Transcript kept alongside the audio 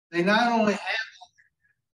they not only have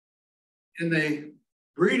in the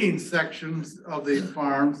breeding sections of these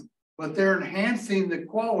farms, but they're enhancing the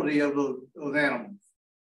quality of those animals.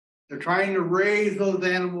 They're trying to raise those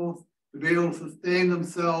animals to be able to sustain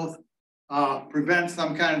themselves, prevent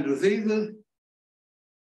some kind of diseases.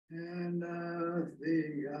 And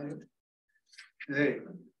hey,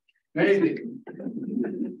 amazing.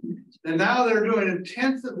 And now they're doing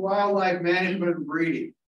intensive wildlife management and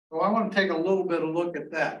breeding. So I want to take a little bit of a look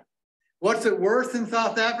at that. What's it worth in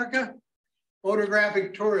South Africa?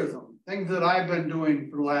 Photographic tourism, things that I've been doing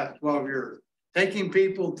for the last 12 years. Taking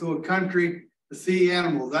people to a country to see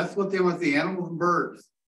animals. That's what they want to see, animals and birds.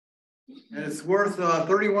 And it's worth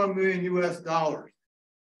 31 million US dollars.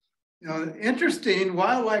 You know, interesting,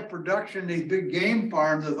 wildlife production, these big game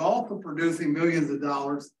farms is also producing millions of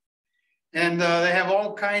dollars. And they have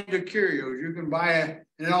all kinds of curios. You can buy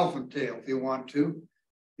an elephant tail if you want to.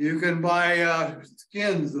 You can buy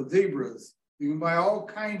skins of zebras. You can buy all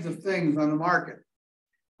kinds of things on the market.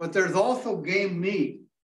 But there's also game meat.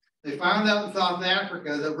 They found out in South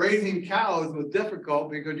Africa that raising cows was difficult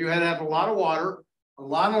because you had to have a lot of water, a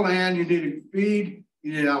lot of land, you needed feed,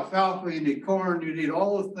 you need alfalfa, you need corn, you need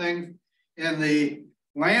all those things, and the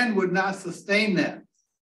land would not sustain that.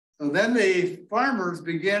 So then the farmers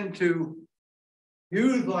began to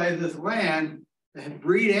utilize this land to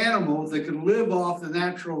breed animals that could live off the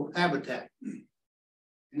natural habitat.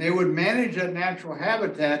 And they would manage that natural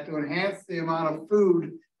habitat to enhance the amount of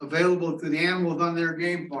food available to the animals on their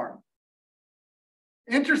game farm.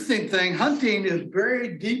 Interesting thing, hunting is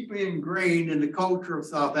very deeply ingrained in the culture of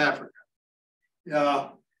South Africa.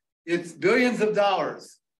 It's billions of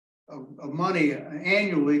dollars of money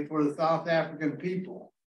annually for the South African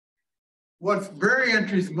people. What's very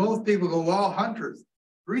interesting, most people go, well, hunters.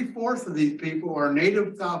 3/4 of these people are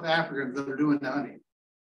native South Africans that are doing the hunting.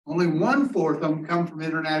 Only 1/4 of them come from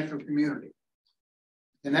international community.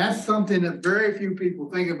 And that's something that very few people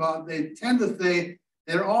think about. They tend to say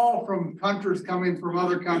they're all from hunters coming from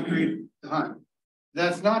other countries to hunt.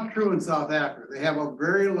 That's not true in South Africa. They have a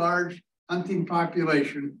very large hunting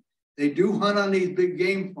population. They do hunt on these big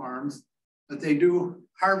game farms, but they do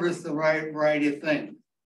harvest the right variety of things.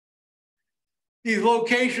 These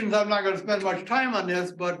locations, I'm not going to spend much time on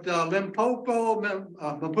this, but Limpopo,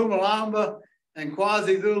 Mpumalanga, and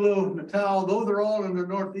KwaZulu-Natal, those are all in the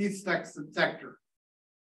northeast sector.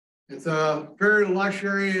 It's a very lush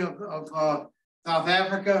area of South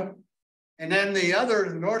Africa. And then the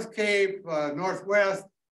other, North Cape, Northwest,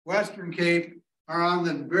 Western Cape, are on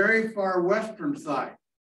the very far western side.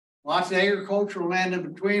 Lots of agricultural land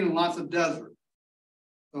in between and lots of desert.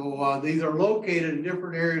 So these are located in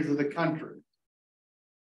different areas of the country.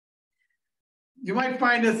 You might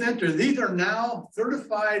find this interesting. These are now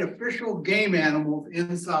certified official game animals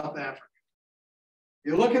in South Africa.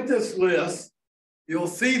 You look at this list, you'll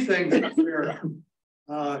see things there.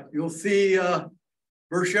 You'll see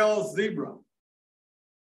Burchell's zebra.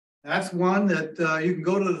 That's one that you can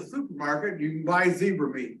go to the supermarket, you can buy zebra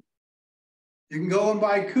meat. You can go and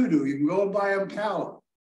buy kudu, you can go and buy impala.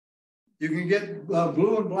 You can get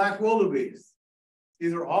blue and black wildebeest.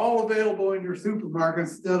 These are all available in your supermarket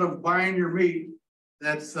instead of buying your meat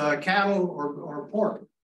that's cattle or pork.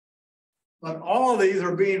 But all of these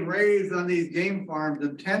are being raised on these game farms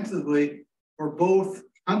intensively for both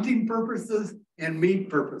hunting purposes and meat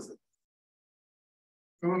purposes.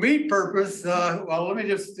 From a meat purpose, well, let me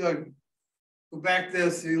just go back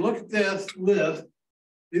this. You look at this list.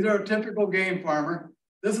 These are a typical game farmer.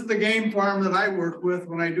 This is the game farm that I work with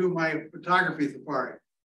when I do my photography safari.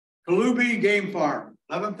 Kalubi Game Farm,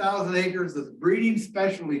 11,000 acres of breeding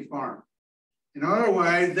specialty farm. In other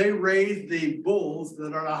words, they raise the bulls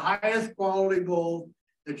that are the highest quality bulls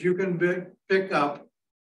that you can pick up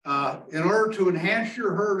in order to enhance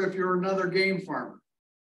your herd if you're another game farmer.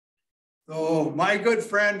 So my good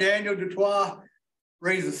friend Daniel Dutoit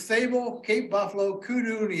raises sable, Cape Buffalo,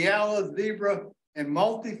 kudu, Nyala, zebra, and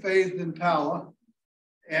multi-phased impala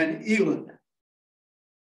and eland.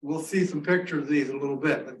 We'll see some pictures of these in a little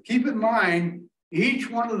bit, but keep in mind, each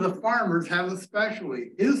one of the farmers has a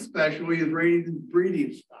specialty. His specialty is raising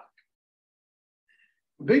breeding stock.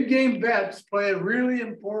 Big game vets play a really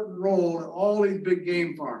important role in all these big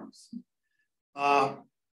game farms.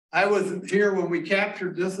 I was here when we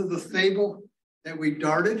captured this as a sable that we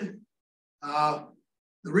darted. The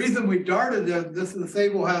reason we darted it, this is a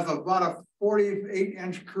sable has about a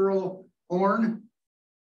 48-inch curl horn.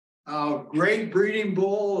 Great breeding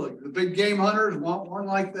bull. The big game hunters want one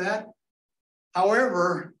like that.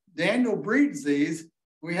 However, Daniel breeds these.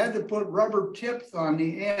 We had to put rubber tips on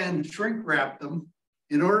the end, shrink wrap them,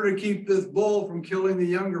 in order to keep this bull from killing the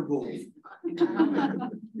younger bulls.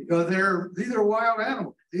 because these are wild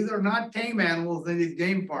animals. These are not tame animals in these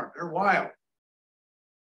game farms. They're wild.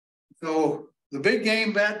 So the big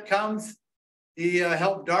game vet comes. He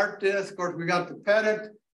helped dart this. Of course, we got to pet it.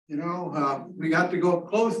 You know, we got to go up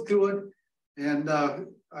close to it, and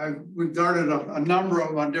we've darted a number of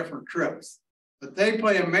them on different trips. But they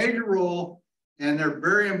play a major role, and they're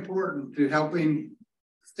very important to helping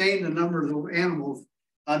sustain the numbers of animals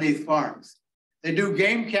on these farms. They do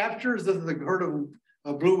game captures. This is a herd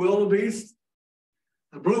of blue wildebeest.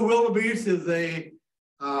 The blue wildebeest is a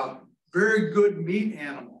very good meat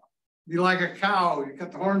animal. You like a cow, you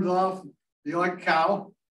cut the horns off, you like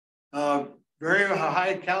cow. Very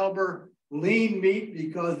high caliber lean meat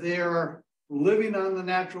because they are living on the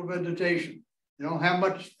natural vegetation. They don't have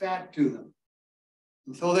much fat to them.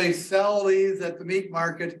 And so they sell these at the meat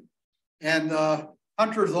market, and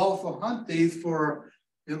hunters also hunt these for,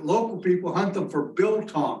 local people hunt them for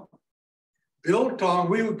biltong. Biltong,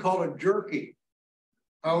 we would call it jerky.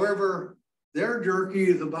 However, their jerky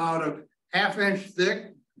is about a ½ inch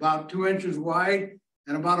thick, about 2 inches wide,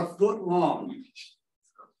 and about a foot long.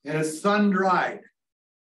 And it's sun-dried.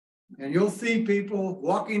 And you'll see people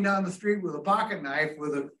walking down the street with a pocket knife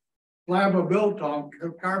with a slab of biltong,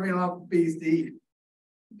 carving off a piece to eat.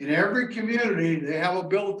 In every community, they have a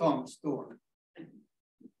biltong store.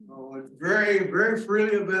 So it's very, very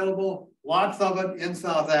freely available, lots of it in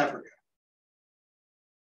South Africa.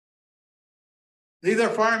 These are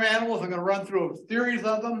farm animals. I'm going to run through a series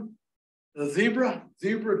of them. The zebra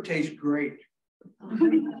tastes great.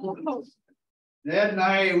 Ned and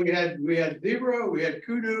I, we had zebra, we had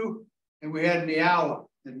kudu, and we had nyala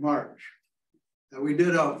in March. And we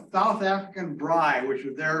did a South African braai, which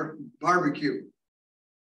is their barbecue.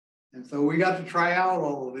 And so we got to try out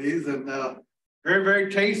all of these, and very,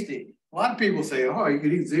 very tasty. A lot of people say, oh, you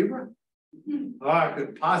could eat zebra? Oh, I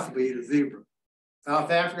could possibly eat a zebra. South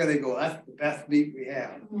Africa, they go, that's the best meat we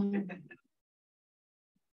have.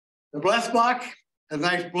 The blesbok has a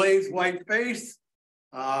nice blazed white face,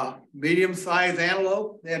 medium-sized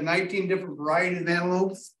antelope. They have 19 different varieties of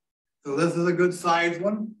antelopes. So this is a good sized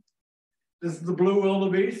one. This is the blue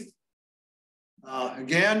wildebeest.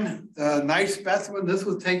 Again, a nice specimen. This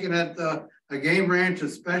was taken at a game ranch that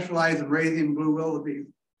specialized in raising blue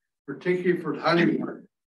wildebeest, particularly for hunting work.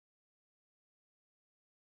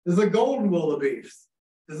 This is a golden wildebeest.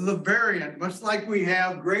 This is a variant, much like we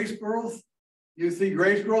have gray squirrels. You see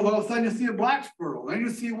gray squirrels, all of a sudden you see a black squirrel. Then you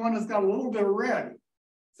see one that's got a little bit of red.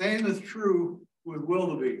 Same is true with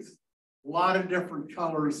wildebeest. A lot of different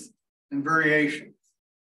colors and variations.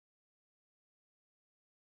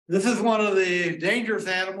 This is one of the dangerous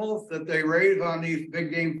animals that they raise on these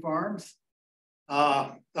big game farms.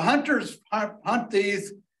 The hunters hunt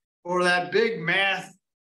these for that big mass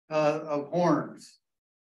of horns.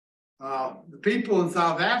 The people in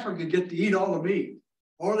South Africa get to eat all the meat,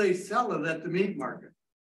 or they sell it at the meat market.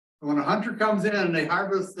 So when a hunter comes in and they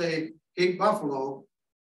harvest the Cape buffalo,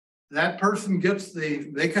 that person gets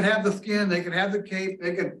they could have the skin, they could have the cape,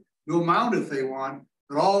 they could do a mount if they want,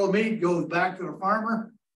 but all the meat goes back to the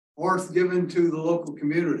farmer, or it's given to the local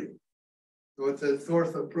community. So it's a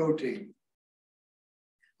source of protein.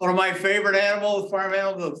 One of my favorite animals, farm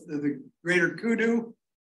animals, is the greater kudu.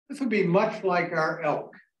 This would be much like our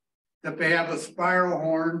elk, that they have a spiral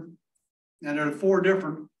horn, and there are 4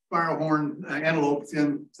 different spiral horn antelopes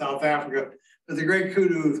in South Africa, but the great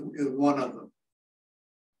kudu is one of them.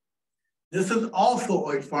 This is also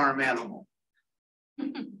a farm animal.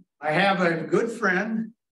 I have a good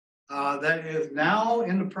friend that is now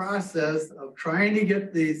in the process of trying to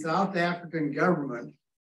get the South African government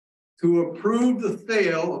to approve the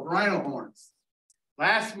sale of rhino horns.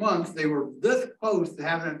 Last month, they were this close to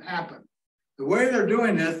having it happen. The way they're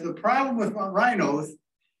doing this, the problem with rhinos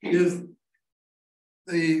is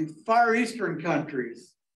the Far Eastern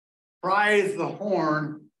countries prize the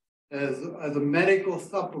horn as a medical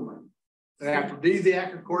supplement. They have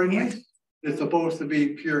aphrodisiac accordingly. It's supposed to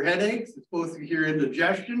be cure headaches. It's supposed to cure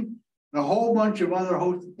indigestion, and a whole bunch of other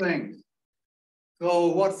host of things. So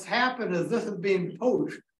what's happened is this is being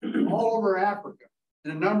poached all over Africa,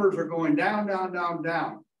 and the numbers are going down, down, down,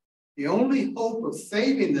 down. The only hope of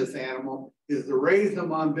saving this animal is to raise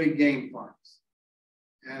them on big game farms.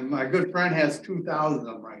 And my good friend has 2,000 of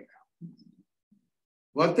them right now.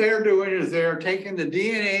 What they're doing is they're taking the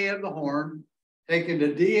DNA of the horn, taking the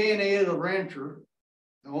DNA of the rancher,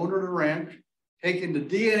 the owner of the ranch, taking the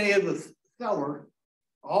DNA of the seller.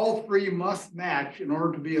 All 3 must match in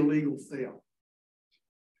order to be a legal sale.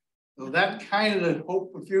 So that kind of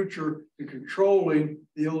hope for future to controlling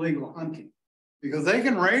the illegal hunting, because they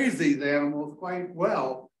can raise these animals quite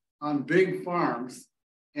well on big farms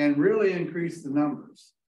and really increase the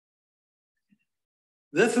numbers.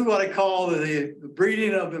 This is what I call the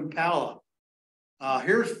breeding of impala.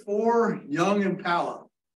 Here's 4 young impala.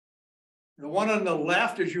 The one on the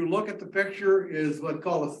left, as you look at the picture, is what's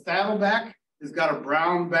called a saddleback. It's got a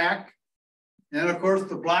brown back. And of course,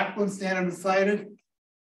 the black one standing beside it.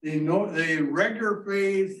 The regular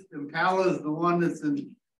phase impala is the one that's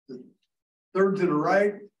in the third to the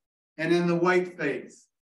right, and in the white phase.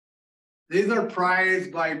 These are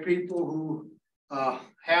prized by people who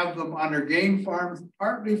have them on their game farms,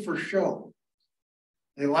 partly for show.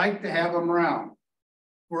 They like to have them around.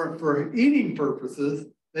 For eating purposes,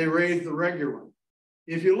 they raise the regular one.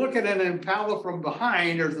 If you look at an impala from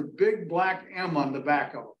behind, there's a big black M on the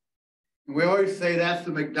back of it. And we always say that's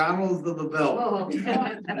the McDonald's of the belt.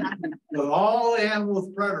 So all animals,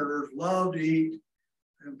 predators, love to eat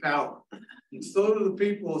impala. And so do the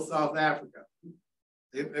people of South Africa.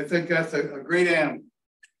 I think that's a great animal.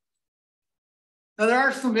 Now, there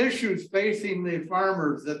are some issues facing the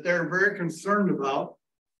farmers that they're very concerned about.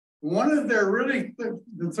 One is they're really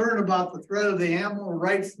concerned about the threat of the animal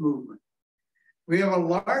rights movement. We have a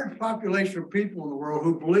large population of people in the world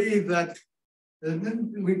who believe that there's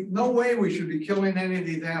no way we should be killing any of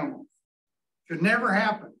these animals. It should never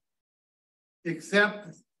happen,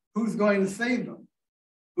 except who's going to save them?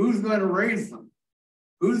 Who's going to raise them?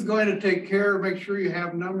 Who's going to take care and make sure you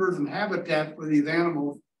have numbers and habitat for these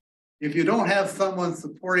animals if you don't have someone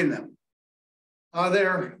supporting them?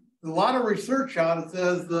 There's a lot of research out that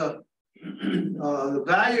says the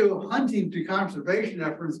value of hunting to conservation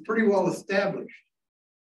efforts is pretty well established.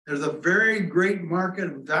 There's a very great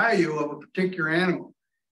market value of a particular animal.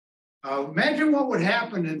 Imagine what would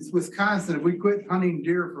happen in Wisconsin if we quit hunting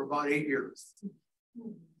deer for about 8 years.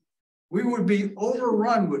 We would be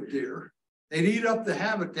overrun with deer. They'd eat up the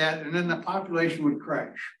habitat, and then the population would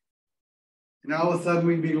crash. And all of a sudden,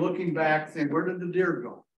 we'd be looking back saying, where did the deer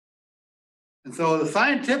go? And so the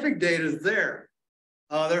scientific data is there.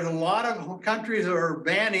 There's a lot of countries that are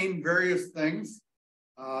banning various things.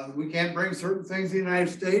 We can't bring certain things to the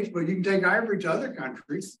United States, but you can take ivory to other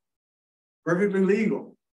countries, perfectly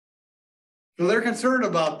legal. So they're concerned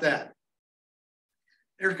about that.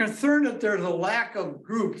 They're concerned that there's a lack of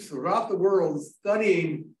groups throughout the world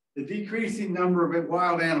studying the decreasing number of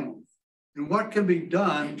wild animals and what can be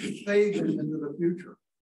done to save them into the future.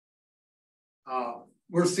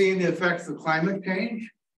 We're seeing the effects of climate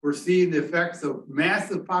change. We're seeing the effects of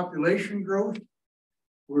massive population growth.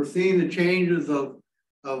 We're seeing the changes of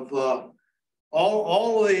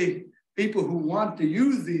all the people who want to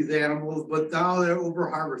use these animals, but now they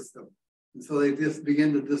overharvest them. And so they just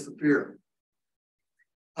begin to disappear.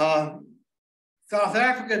 South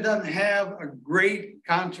Africa doesn't have a great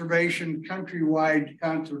conservation, countrywide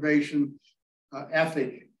conservation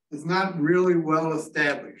ethic. It's not really well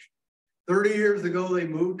established. 30 years ago, they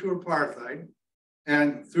moved to apartheid.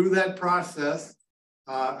 And through that process,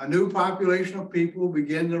 a new population of people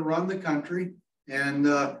began to run the country and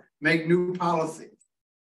make new policies.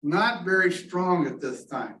 Not very strong at this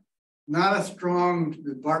time. Not a strong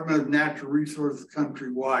Department of Natural Resources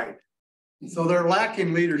countrywide. And so they're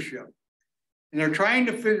lacking leadership. And they're trying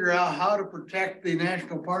to figure out how to protect the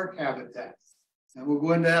national park habitats. And we'll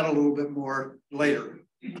go into that a little bit more later.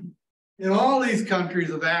 In all these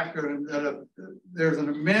countries of Africa, there's an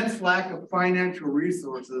immense lack of financial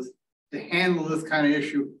resources to handle this kind of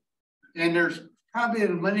issue. And there's probably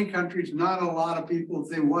in many countries, not a lot of people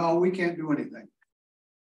say, well, we can't do anything.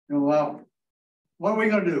 You know, well, what are we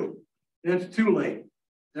going to do? It's too late.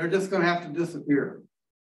 They're just going to have to disappear.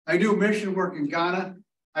 I do mission work in Ghana.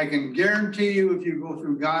 I can guarantee you if you go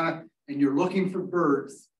through Ghana and you're looking for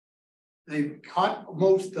birds, they've caught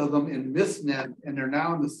most of them in mist net and they're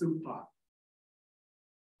now in the soup pot.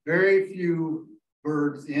 Very few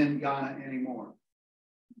birds in Ghana anymore.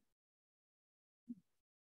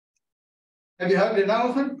 Have you hugged an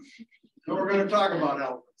elephant? So we're going to talk about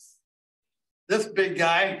elephants. This big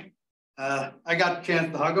guy, I got the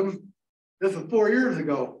chance to hug him. This was 4 years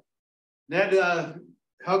ago. Ned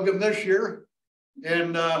hugged him this year.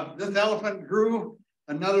 And this elephant grew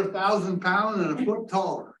another 1,000 pounds and a foot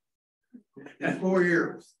taller in 4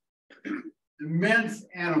 years. Immense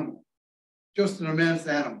animal, just an immense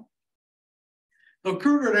animal. So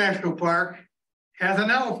Kruger National Park has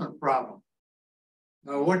an elephant problem.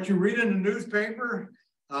 What you read in the newspaper,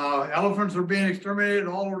 elephants are being exterminated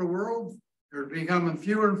all over the world. There's becoming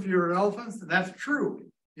fewer and fewer elephants, and that's true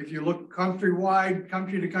if you look countrywide,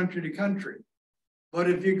 country to country to country. But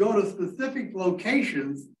if you go to specific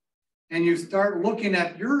locations and you start looking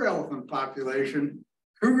at your elephant population,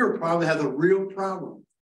 Kruger probably has a real problem.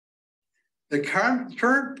 The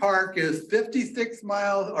current park is 56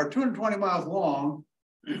 miles or 220 miles long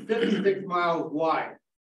and 56 miles wide.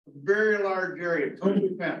 A very large area,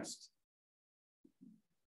 totally fenced.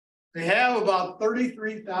 They have about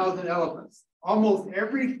 33,000 elephants. Almost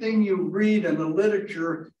everything you read in the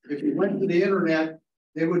literature, if you went to the internet,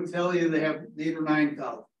 they would tell you they have 8,000 or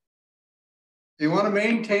 9,000. They want to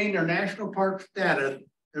maintain their national park status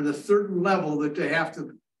at a certain level that they have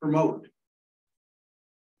to promote.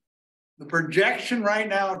 The projection right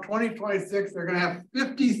now, 2026, they're going to have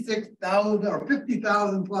 56,000 or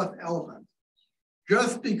 50,000 plus elephants,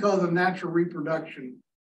 just because of natural reproduction.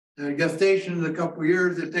 The gestation is a couple of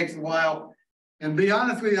years, it takes a while. And to be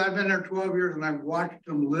honest with you, I've been there 12 years and I've watched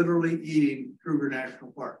them literally eating Kruger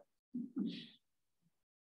National Park.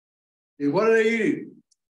 And what are they eating?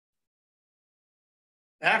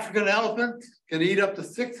 African elephants can eat up to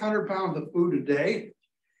 600 pounds of food a day.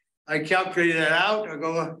 I calculated that out. I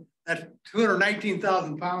go, that's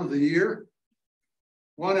 219,000 pounds a year.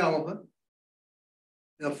 One elephant.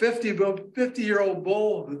 A 50-year-old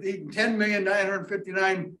bull has eaten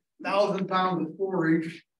 10,959,000 pounds of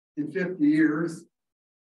forage in 50 years.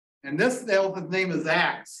 And this elephant's name is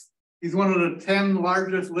Axe. He's one of the 10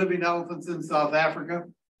 largest living elephants in South Africa.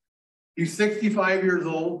 He's 65 years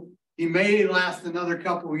old. He may last another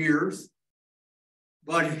couple of years,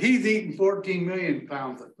 but he's eaten 14 million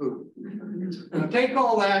pounds of food. Now take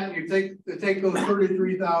all that and you take those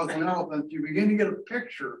 33,000 elephants, you begin to get a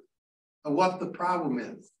picture of what the problem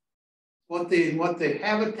is, what the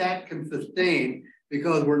habitat can sustain,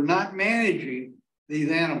 because we're not managing these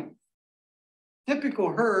animals. Typical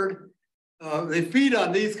herd, they feed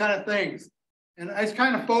on these kind of things. And I just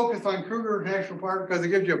kind of focus on Kruger National Park because it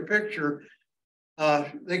gives you a picture.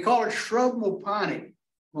 They call it shrub mopane.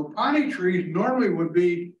 Mopane trees normally would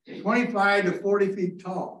be 25 to 40 feet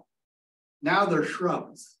tall. Now they're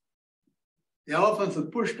shrubs. The elephants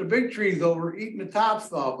have pushed the big trees over, eating the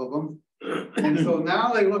tops off of them. And so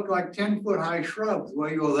now they look like 10-foot high shrubs. Well,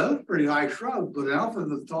 you go, those pretty high shrubs, but an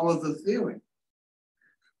elephant's as tall as the ceiling.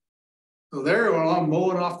 So they're all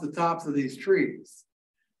mowing off the tops of these trees.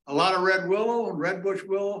 A lot of red willow and redbush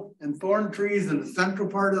willow and thorn trees in the central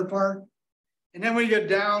part of the park. And then when you get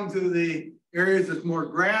down to the areas that's more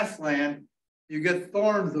grassland, you get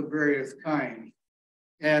thorns of various kinds.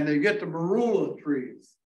 And you get the marula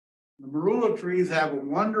trees. The marula trees have a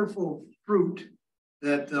wonderful fruit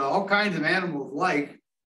that all kinds of animals like.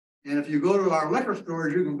 And if you go to our liquor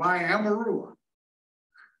stores, you can buy amarula.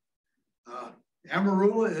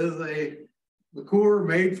 Amarula is a liqueur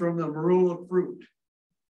made from the marula fruit.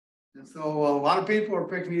 And so a lot of people are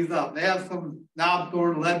picking these up. They have some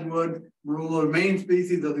knobthorn, leadwood, marula, the main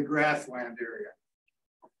species of the grassland area.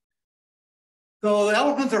 So the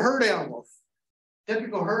elephants are herd animals.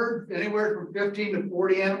 Typical herd, anywhere from 15 to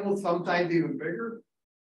 40 animals, sometimes even bigger.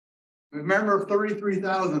 Remember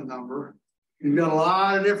 33,000 number. You've got a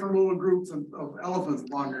lot of different little groups of elephants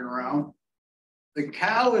wandering around. The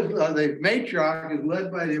cow is, the matriarch is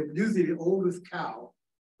led by usually the oldest cow,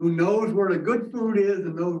 who knows where the good food is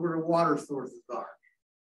and knows where the water sources are.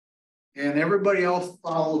 And everybody else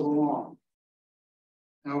follows along.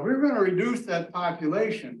 Now, if we're going to reduce that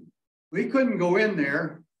population, we couldn't go in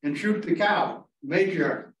there and shoot the cow, the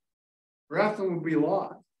matriarch. The rest of them would be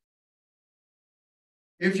lost.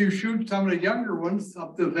 If you shoot some of the younger ones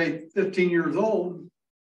up to, say, 15 years old,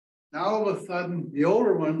 now all of a sudden the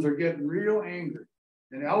older ones are getting real angry.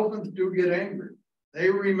 And elephants do get angry.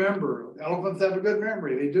 They remember. Elephants have a good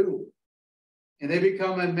memory. They do. And they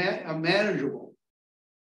become unmanageable.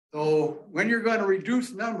 So when you're going to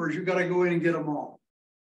reduce numbers, you've got to go in and get them all.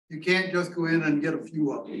 You can't just go in and get a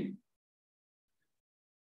few of them.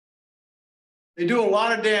 They do a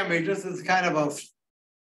lot of damage. This is kind of a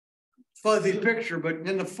fuzzy picture, but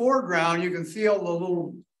in the foreground, you can see all the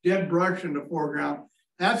little dead brush in the foreground.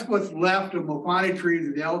 That's what's left of mopane trees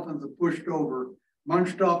that the elephants have pushed over,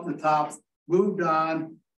 munched off the tops, moved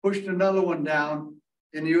on, pushed another one down,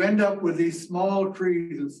 and you end up with these small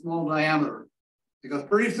trees in small diameter. Because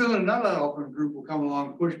pretty soon another elephant group will come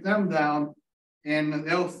along, push them down, and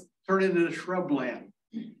they'll turn into the shrubland.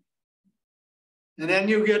 And then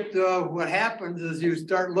you get, what happens is you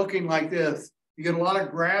start looking like this. You get a lot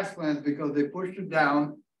of grasslands because they pushed it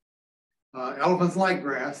down. Elephants like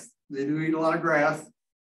grass. They do eat a lot of grass,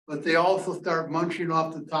 but they also start munching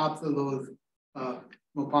off the tops of those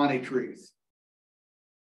mopane trees.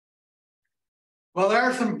 Well, there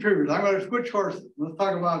are some trees. I'm going to switch horses. Let's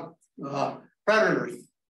talk about predators.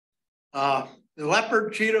 The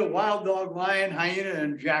leopard, cheetah, wild dog, lion, hyena,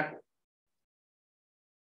 and jackal.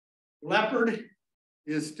 Leopard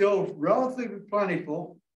is still relatively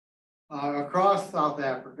plentiful across South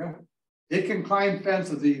Africa. It can climb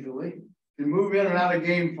fences easily, can move in and out of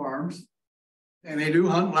game farms, and they do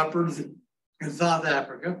hunt leopards in South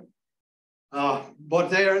Africa. But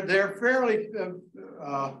they're fairly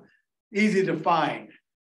easy to find.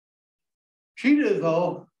 Cheetahs,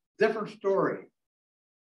 though, different story.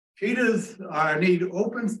 Cheetahs need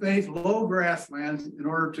open space, low grasslands in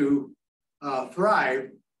order to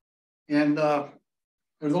thrive. And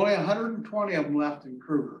there's only 120 of them left in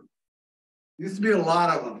Kruger. Used to be a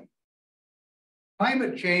lot of them.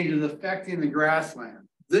 Climate change is affecting the grassland.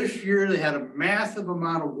 This year they had a massive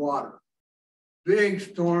amount of water, big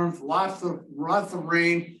storms, lots of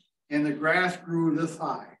rain, and the grass grew this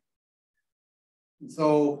high. And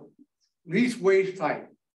so least waist height.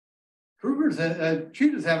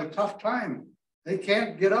 Cheetahs have a tough time. They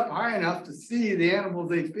can't get up high enough to see the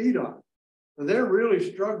animals they feed on. So they're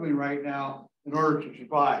really struggling right now in order to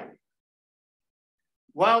survive.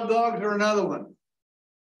 Wild dogs are another one.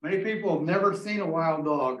 Many people have never seen a wild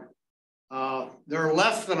dog. There are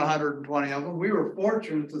less than 120 of them. We were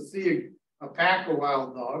fortunate to see a pack of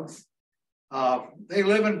wild dogs. They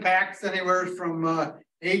live in packs anywhere from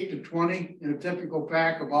 8 to 20 in a typical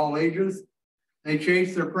pack of all ages. They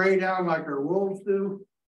chase their prey down like our wolves do.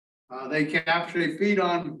 They feed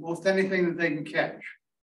on most anything that they can catch.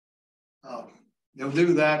 They'll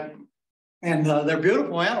do that. And they're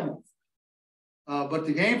beautiful animals. But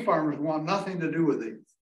the game farmers want nothing to do with these.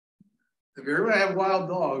 If you're going to have wild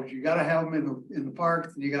dogs, you got to have them in the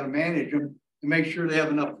parks, and you got to manage them to make sure they have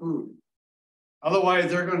enough food. Otherwise,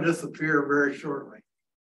 they're going to disappear very shortly.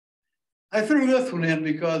 I threw this one in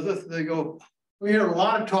because we hear a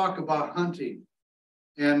lot of talk about hunting.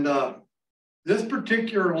 And this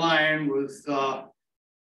particular line was,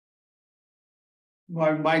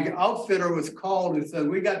 my outfitter was called and said,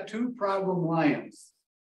 we got 2 problem lions.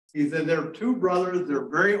 He said, they're 2 brothers, they're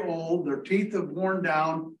very old, their teeth have worn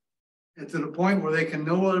down. It's at a point where they can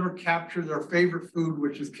no longer capture their favorite food,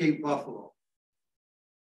 which is Cape buffalo.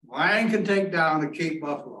 Lion can take down a Cape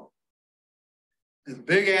buffalo. It's a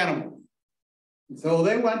big animal. And so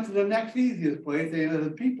they went to the next easiest place.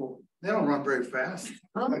 The people, they don't run very fast.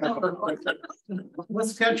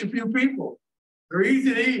 Let's catch a few people. They're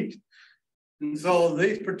easy to eat. And so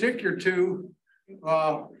these particular 2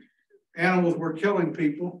 animals were killing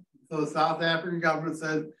people. So the South African government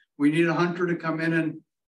said, we need a hunter to come in and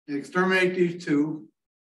exterminate these 2.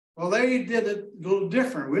 Well, they did it a little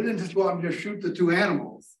different. We didn't just go out and just shoot the 2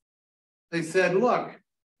 animals. They said, look,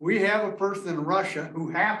 we have a person in Russia who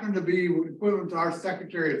happened to be equivalent to our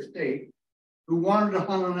Secretary of State who wanted to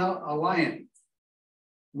hunt a lion.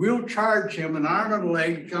 We'll charge him an arm and a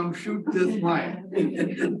leg to come shoot this lion.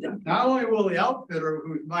 Not only will the outfitter,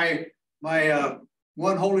 who's my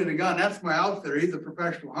one holding the gun, that's my outfitter, he's a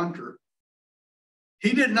professional hunter.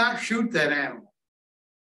 He did not shoot that animal.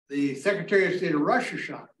 The Secretary of State of Russia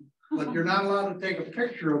shot him, but you're not allowed to take a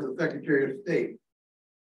picture of the Secretary of State.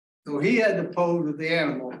 So he had to pose with the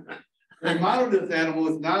animal. They modeled this animal,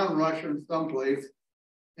 it's now in Russia in someplace,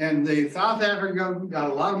 and the South African government got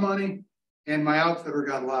a lot of money, and my outfitter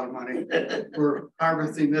got a lot of money for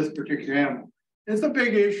harvesting this particular animal. It's a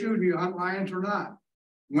big issue. Do you hunt lions or not?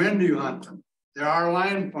 When do you hunt them? There are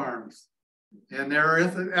lion farms, and there are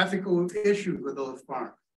ethical issues with those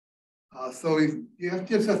farms. So you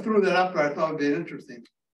just threw that up there. I thought it'd be interesting.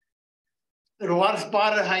 There's a lot of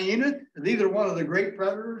spotted hyenas. These are one of the great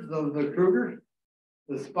predators of the Kruger.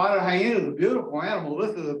 The spotted hyena is a beautiful animal.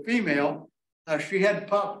 This is a female. She had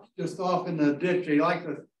pups just off in the ditch. They like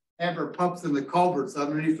to have her pups in the culverts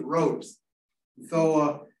underneath the roads.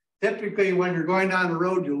 So typically when you're going down the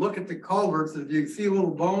road, you look at the culverts. If you see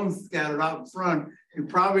little bones scattered out in front, you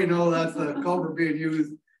probably know that's a culvert being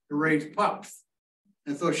used to raise pups.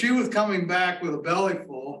 And so she was coming back with a belly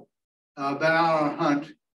full, been out on a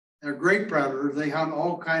hunt. They're great predators. They hunt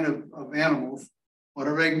all kinds of animals,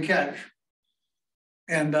 whatever they can catch.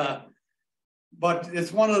 And but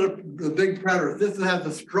it's one of the big predators. This has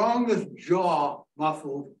the strongest jaw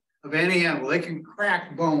muscles of any animal. They can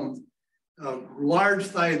crack bones, large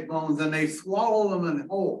sized bones, and they swallow them in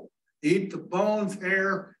whole. They eat the bones,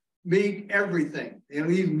 hair, meat, everything. They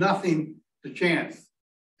leave nothing to chance.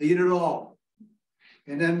 They eat it all.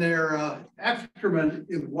 And then their excrement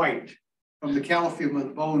is white from the calcium of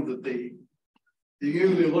the bones that they eat. You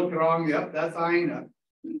usually look along, yep, that's hyena.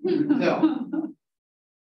 No.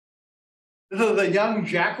 This is a young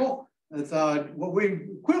jackal. It's what we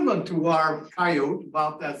equivalent to our coyote,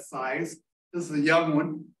 about that size. This is a young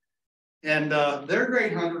one. And they're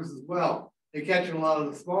great hunters as well. They catch a lot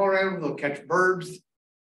of the smaller animals. They'll catch birds.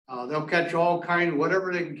 They'll catch all kinds of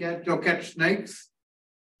whatever they can catch. They'll catch snakes.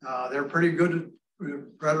 They're pretty good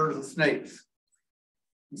at predators of snakes.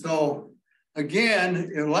 So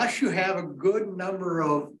again, unless you have a good number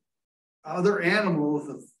of other animals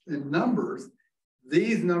in numbers,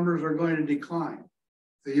 these numbers are going to decline.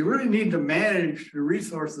 So you really need to manage the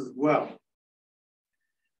resources well.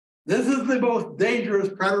 This is the most dangerous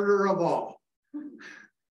predator of all.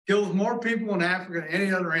 Kills more people in Africa than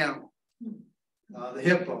any other animal, the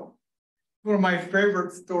hippo. One of my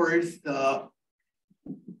favorite stories,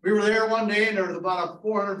 we were there one day and there was about a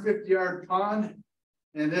 450-yard pond,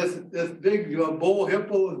 and this big bull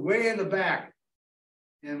hippo was way in the back.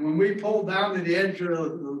 And when we pulled down to the edge of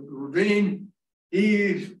the ravine,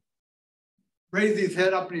 he raised his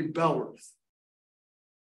head up and he bellowed.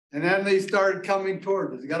 And then they started coming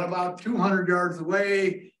towards us. He got about 200 yards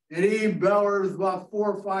away and he bellowed about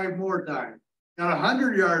 4 or 5 more times. Got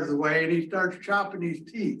 100 yards away and he starts chopping his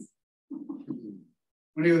teeth.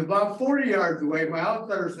 When he was about 40 yards away, my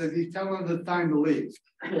outsider says he's telling us it's time to leave.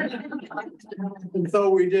 And so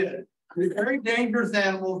we did. They're very dangerous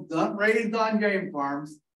animals, not raised on game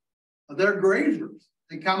farms. They're grazers.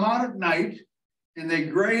 They come out at night and they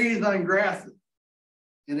graze on grasses.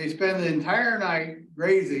 And they spend the entire night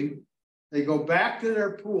grazing. They go back to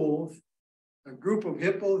their pools. A group of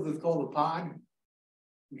hippos is called a pod.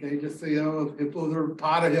 Okay, just so you know, hippos are a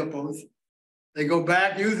pod of hippos. They go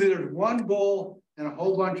back, usually there's one bull and a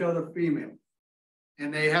whole bunch of other females.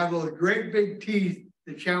 And they have those great big teeth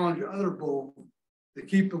to challenge other bulls to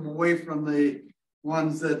keep them away from the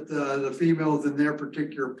ones that the females in their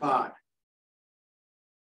particular pod.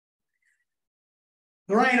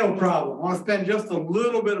 The rhino problem. I want to spend just a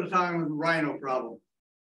little bit of time on the rhino problem.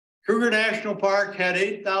 Kruger National Park had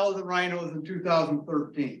 8,000 rhinos in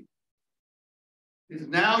 2013. It's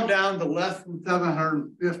now down to less than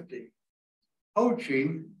 750.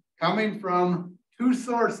 Poaching coming from 2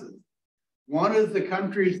 sources. One is the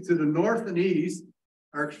countries to the north and east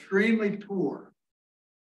are extremely poor.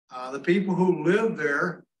 The people who live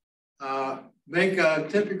there make a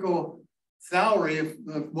typical salary of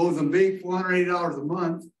Mozambique, $480 a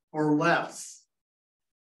month or less.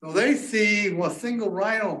 So they see a single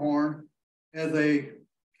rhino horn as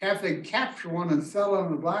if they capture one and sell it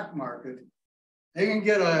on the black market, they can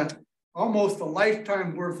get almost a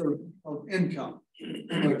lifetime worth of income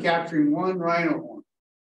by capturing one rhino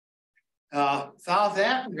horn. South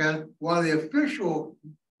Africa, one of the official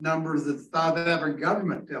numbers that the South African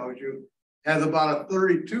government tells you, has about a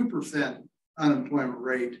 32% unemployment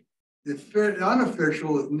rate. The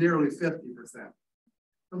unofficial is nearly 50%.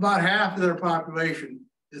 About half of their population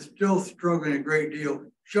is still struggling a great deal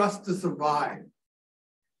just to survive,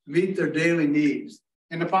 meet their daily needs,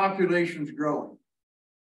 and the population's growing.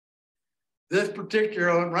 This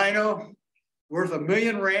particular rhino, worth R1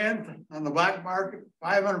 million on the black market,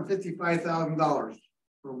 $555,000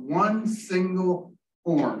 for one single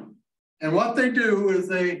horn. And what they do is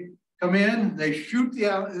they come in, they shoot the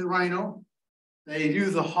rhino, they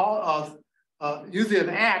use usually an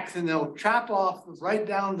axe, and they'll chop off right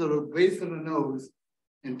down to the base of the nose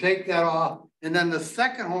and take that off. And then the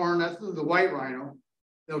second horn, that's the white rhino,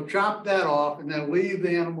 they'll chop that off and then leave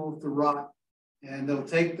the animals to rot. And they'll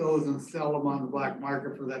take those and sell them on the black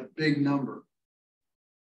market for that big number.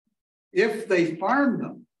 If they farm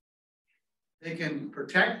them, they can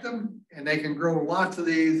protect them and they can grow lots of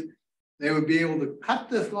these. They would be able to cut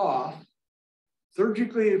this off,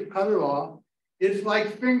 surgically cut it off. It's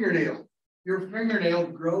like fingernails. Your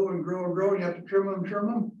fingernails grow and grow and grow, and you have to trim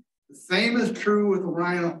them. The same is true with the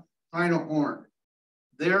rhino horn.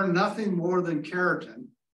 They're nothing more than keratin.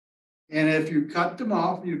 And if you cut them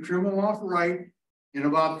off, you trim them off right, in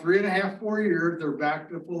about 3.5, 4 years, they're back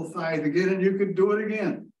to full size again, and you could do it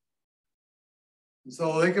again. And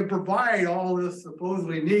so they can provide all this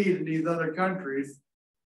supposedly need in these other countries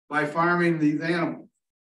by farming these animals.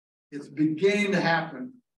 It's beginning to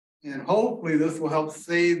happen. And hopefully this will help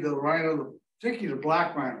save the rhino, particularly the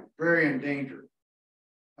black rhino, very endangered.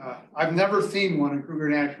 I've never seen one in Kruger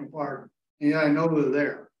National Park, and yet I know they're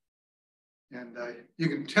there. And you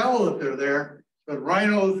can tell that they're there, but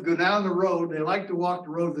rhinos go down the road. They like to walk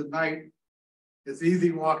the roads at night. It's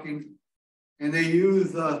easy walking. And they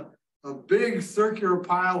use a big circular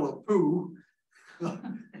pile of poo.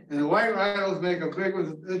 And the white rhinos make a big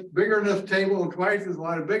one, it's bigger than this table and twice as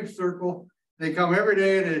wide, a big circle. They come every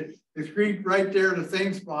day and they excrete right there in the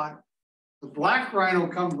same spot. The black rhino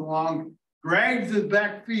comes along, drags his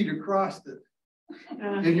back feet across it,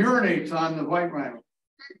 and urinates on the white rhino.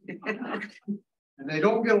 And they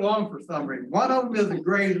don't get along for some reason. One of them is a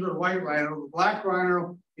grazer, white rhino. The black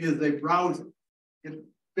rhino is a browser.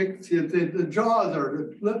 The jaws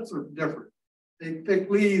the lips are different. They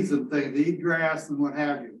pick leaves and things, they eat grass and what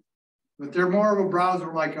have you. But they're more of a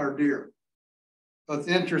browser like our deer. So it's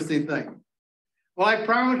an interesting thing. Well, I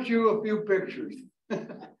promised you a few pictures.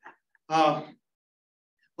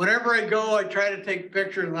 Whenever I go, I try to take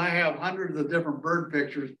pictures, and I have hundreds of different bird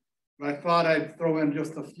pictures, but I thought I'd throw in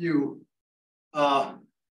just a few.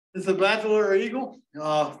 This is a bachelor eagle,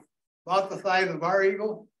 about the size of our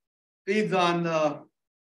eagle, feeds on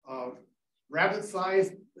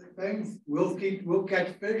rabbit-sized things. We'll catch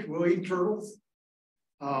fish, we'll eat turtles.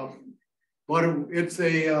 But it's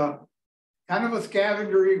a kind of a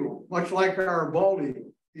scavenger eagle, much like our bald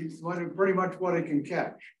eagle. Eats pretty much what it can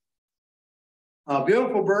catch.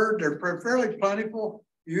 Beautiful bird, they're fairly plentiful.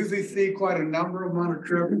 You usually see quite a number of them on a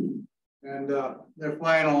trip, and they're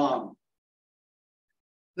flying along.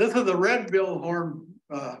 This is a red-billed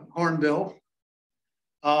hornbill.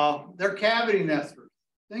 They're cavity nesters.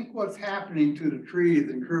 Think what's happening to the trees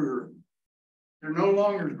in Kruger. They're no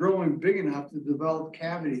longer growing big enough to develop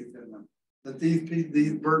cavities in them that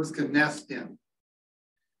these birds can nest in.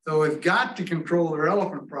 So we've got to control their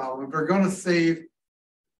elephant problem. If they're going to save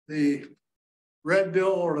the red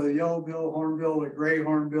bill or the yellow bill, hornbill, the gray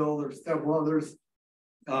hornbill, there's several others,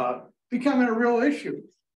 becoming a real issue.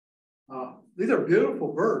 These are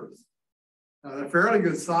beautiful birds. They're fairly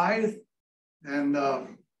good size, and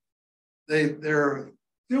they're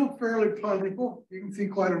still fairly plentiful. You can see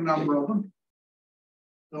quite a number of them.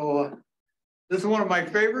 So this is one of my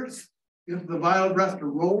favorites. This is the violet-breasted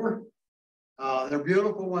roller. They're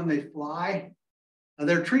beautiful when they fly.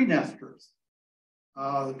 They're tree nesters.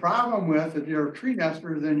 The problem with if you're tree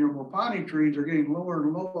nesters and your mopani trees are getting lower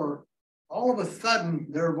and lower, all of a sudden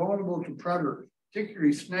they're vulnerable to predators,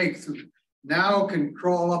 particularly snakes, who now can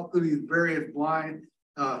crawl up through these various blind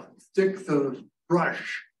sticks of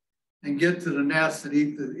brush and get to the nest and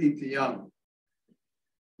eat the young.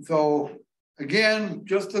 So again,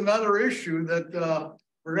 just another issue that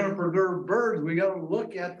we're going to preserve birds. We got to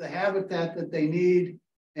look at the habitat that they need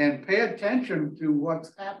and pay attention to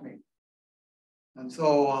what's happening. And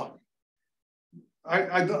so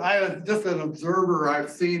I just an observer,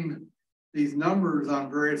 I've seen these numbers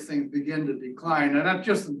on various things begin to decline. And that's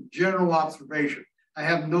just a general observation. I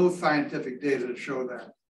have no scientific data to show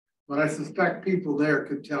that, but I suspect people there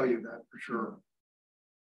could tell you that for sure.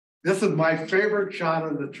 This is my favorite shot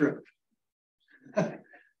of the trip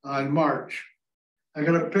in March. I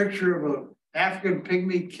got a picture of an African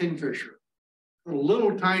pygmy kingfisher, a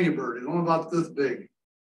little tiny bird, it's only about this big.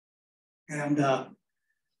 And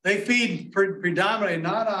they feed predominantly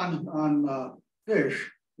not on fish.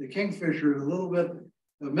 The kingfisher is a little bit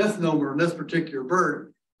a misnomer in this particular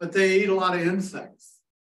bird, but they eat a lot of insects.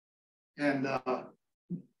 And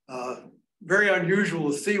very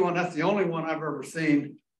unusual to see one. That's the only one I've ever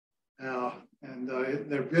seen.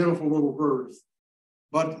 They're beautiful little birds.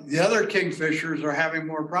 But the other kingfishers are having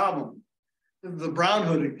more problems. This is the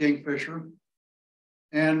brown-hooded kingfisher.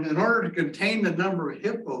 And in order to contain the number of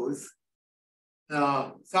hippos,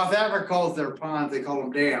 South Africa calls their ponds, they call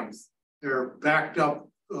them dams. They're backed up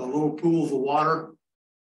little pools of water.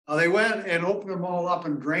 They went and opened them all up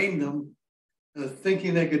and drained them,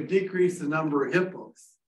 thinking they could decrease the number of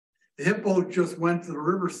hippos. The hippos just went to the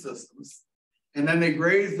river systems, and then they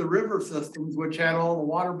grazed the river systems, which had all the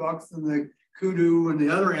water bucks and the kudu and the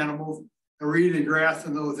other animals that were eating grass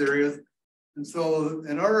in those areas. And so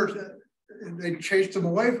in order to, they chased them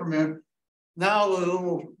away from him. Now the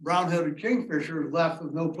little brown-headed kingfisher is left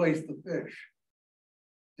with no place to fish.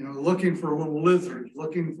 You know, looking for little lizards,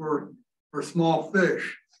 looking for small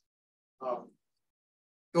fish.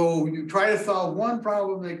 So you try to solve one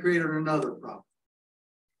problem, they created another problem.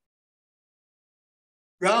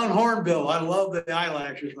 Brown hornbill, I love the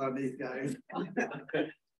eyelashes on these guys.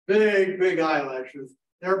 Big eyelashes.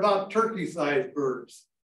 They're about turkey-sized birds.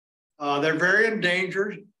 They're very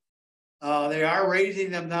endangered. They are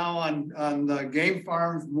raising them now on game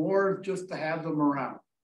farms more just to have them around.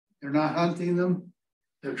 They're not hunting them.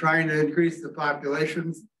 They're trying to increase the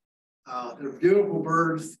populations. They're beautiful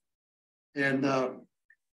birds, and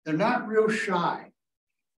they're not real shy.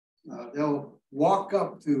 They'll walk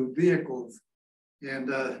up to vehicles, and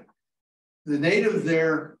the natives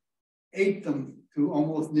there ate them to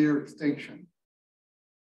almost near extinction.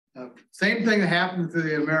 Same thing happened to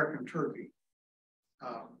the American turkey.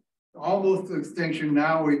 Almost to extinction.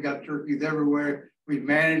 Now we've got turkeys everywhere. We've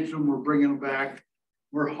managed them, we're bringing them back.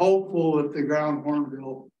 We're hopeful that the ground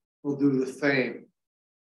hornbill will do the same.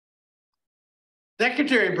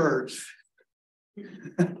 Secretary birds.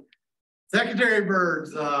 Secretary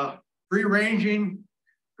birds, free-ranging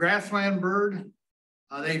grassland bird.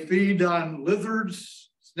 They feed on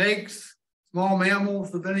lizards, snakes, small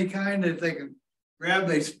mammals of any kind that they can grab.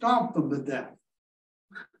 They stomp them to death.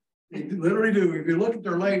 They literally do. If you look at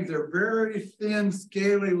their legs, they're very thin,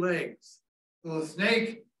 scaly legs. So a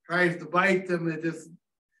snake tries to bite them, it just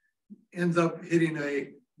ends up hitting a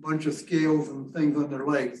bunch of scales and things on their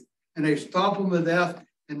legs. And they stomp them to death,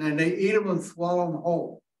 and then they eat them and swallow them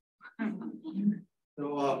whole.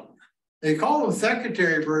 So they call them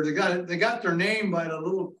secretary birds. They got their name by the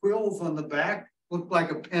little quills on the back, look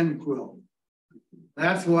like a pen quill.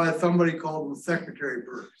 That's why somebody called them secretary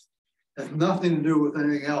birds. Has nothing to do with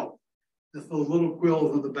anything else. Just those little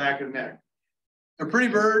quills on the back and neck. They're pretty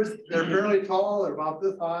birds. They're fairly tall. They're about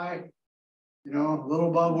this high, you know, a little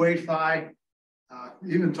above waist high,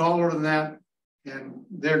 even taller than that. And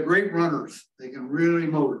they're great runners. They can really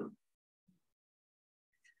motor.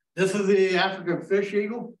 This is the African fish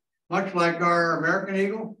eagle, much like our American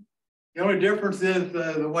eagle. The only difference is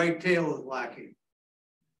the white tail is lacking.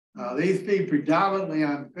 These feed predominantly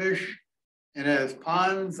on fish, and as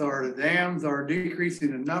ponds or the dams are decreasing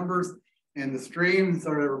in numbers and the streams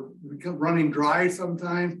are running dry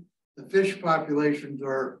sometimes, the fish populations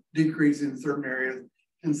are decreasing in certain areas,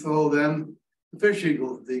 and so then the fish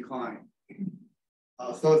eagles decline.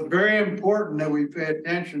 So it's very important that we pay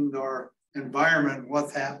attention to our environment and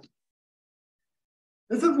what's happening.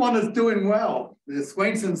 This is one that's doing well, the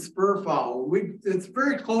Swainson spur fowl. It's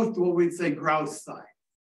very close to what we'd say grouse size.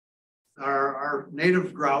 Our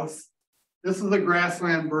native grouse. This is a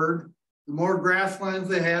grassland bird. The more grasslands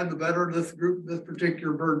they have, the better this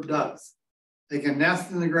particular bird does. They can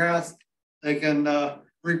nest in the grass. They can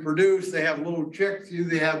reproduce. They have little chicks.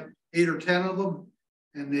 Usually have 8 or 10 of them,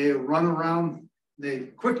 and they run around. They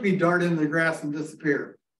quickly dart into the grass and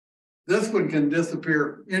disappear. This one can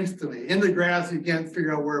disappear instantly. In the grass, you can't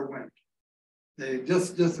figure out where it went. They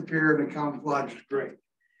just disappear and the camouflage is great.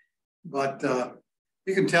 But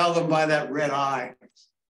you can tell them by that red eye,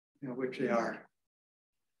 you know, which they are.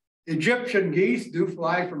 Egyptian geese do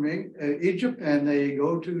fly from Egypt and they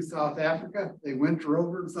go to South Africa. They winter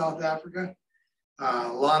over in South Africa.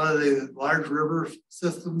 A lot of the large river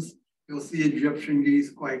systems, you'll see Egyptian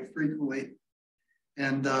geese quite frequently.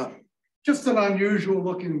 And just an unusual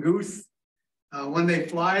looking goose. When they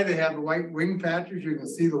fly, they have the white wing patches. You can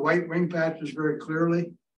see the white wing patches very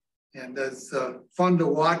clearly. And it's fun to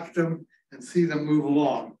watch them and see them move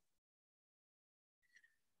along.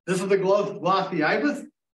 This is the glossy ibis.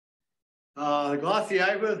 The glossy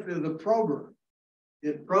ibis is a prober.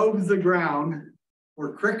 It probes the ground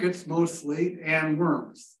for crickets mostly and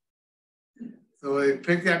worms. So they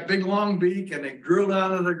pick that big long beak and they drill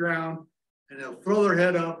down to the ground and they'll throw their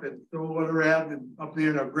head up and throw whatever they have up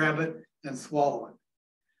there and they'll grab it and swallow it.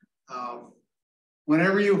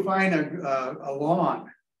 Whenever you find a lawn,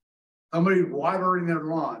 somebody watering their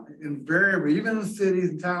lawn, invariably, even in cities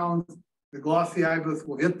and towns, the glossy ibis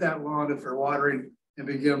will hit that lawn if they're watering and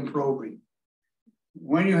begin probing.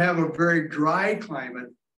 When you have a very dry climate,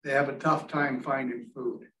 they have a tough time finding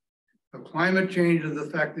food. So climate change is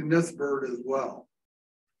affecting this bird as well.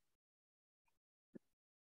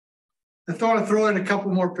 I thought I'd throw in a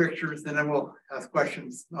couple more pictures and then we'll ask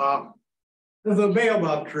questions. There's a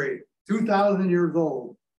baobab tree, 2,000 years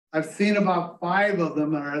old. I've seen about 5 of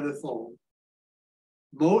them that are this old.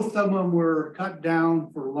 Most of them were cut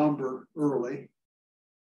down for lumber early.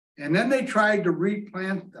 And then they tried to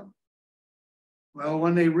replant them. Well,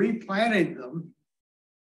 when they replanted them,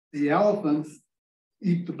 the elephants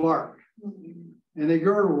eat the bark. And they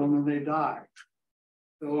girdle them and they die.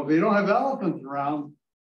 So if you don't have elephants around,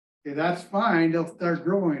 okay, that's fine, they'll start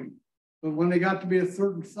growing. But when they got to be a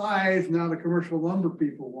certain size, now the commercial lumber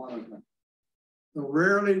people wanted them. So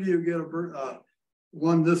rarely do you get a bird,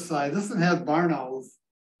 one this size. This one has barn owls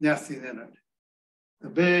nesting in it. A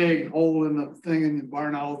big hole in the thing, and the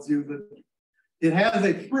barn owls use it. It has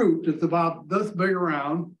a fruit that's about this big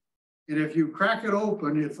around, and if you crack it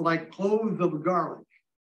open, it's like cloves of garlic.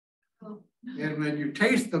 And when you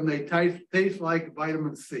taste them, they taste like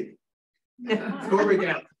vitamin C. Sorbic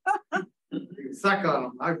acid. You can suck on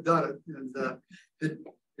them. I've done it, and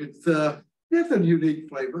it's a unique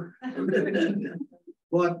flavor.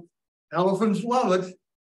 But elephants love it.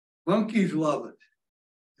 Monkeys love it.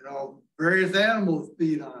 You know, various animals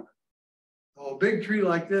feed on it. So a big tree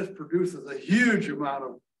like this produces a huge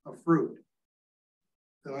amount of fruit.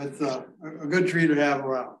 So it's a good tree to have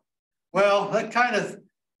around. Well, that kind of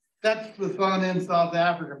sets the fun in South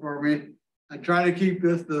Africa for me. I try to keep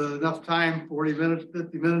this to enough time, 40 minutes,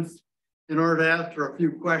 50 minutes, in order to answer a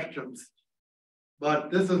few questions.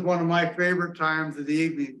 But this is one of my favorite times of the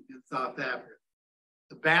evening in South Africa.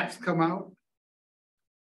 The bats come out.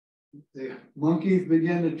 The monkeys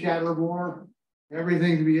begin to chatter more.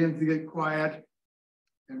 Everything begins to get quiet.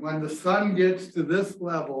 And when the sun gets to this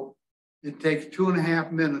level, it takes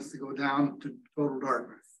 2.5 minutes to go down to total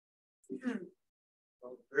darkness.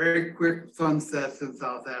 So very quick sunsets in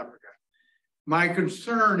South Africa. My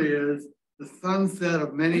concern is the sunset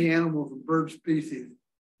of many animals and bird species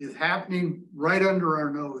is happening right under our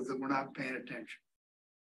nose and we're not paying attention.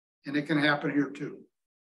 And it can happen here too.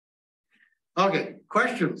 Okay,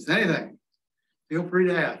 questions, anything? Feel free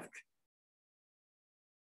to ask.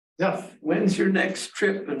 Yes. When's your next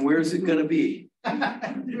trip and where's it gonna be?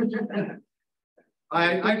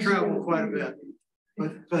 I travel quite a bit,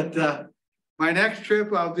 but my next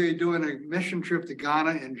trip, I'll be doing a mission trip to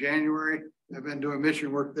Ghana in January. I've been doing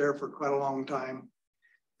mission work there for quite a long time.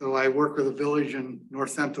 So I work with a village in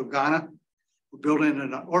north central Ghana. We're building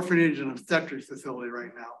an orphanage and obstetrics facility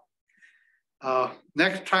right now.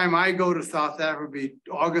 Next time I go to South Africa will be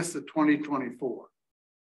August of 2024.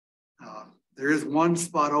 There is one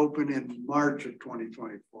spot open in March of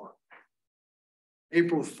 2024.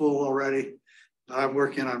 April's full already. I'm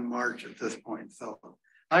working on March at this point, so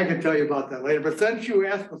I can tell you about that later. But since you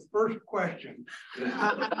asked the first question, you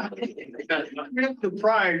get the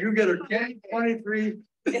prize. You get a 2023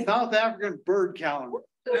 South African bird calendar.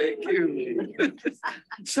 Thank you.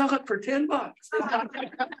 Sell it for $10.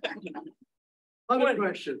 Other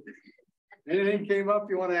question. Anything came up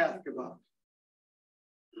you want to ask about?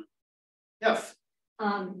 Yes.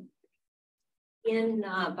 In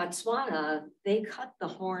Botswana, they cut the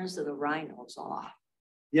horns of the rhinos off.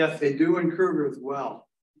 Yes, they do in Kruger as well.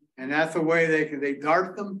 And that's the way they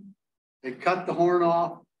dart them. They cut the horn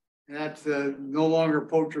off. And that's no longer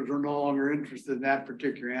poachers are no longer interested in that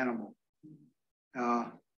particular animal.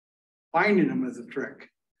 Finding them is a trick.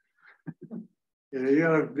 You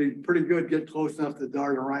gotta be pretty good, get close enough to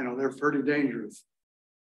dart a rhino. They're pretty dangerous.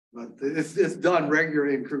 But it's done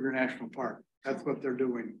regularly in Kruger National Park. That's what they're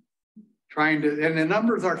doing. Trying to, and the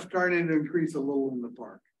numbers are starting to increase a little in the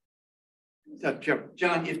park.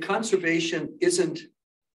 John, if conservation isn't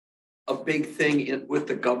a big thing with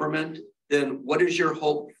the government, then what is your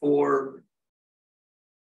hope for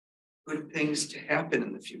good things to happen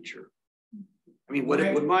in the future? I mean,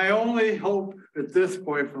 my only hope at this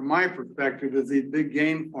point, from my perspective, is these big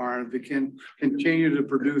game farms that can continue to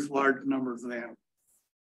produce large numbers of animals.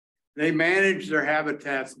 They manage their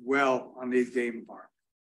habitats well on these game farms.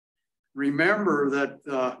 Remember that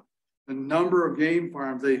the number of game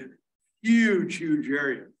farms, they huge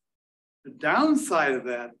areas. The downside of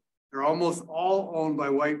that, they're almost all owned by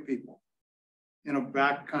white people in a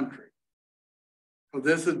back country. So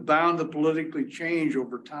this is bound to politically change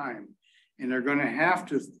over time. And they're going to have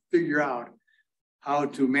to figure out how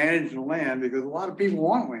to manage the land because a lot of people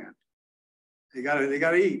want land. They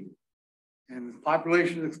gotta eat. And the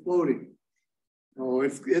population is exploding. So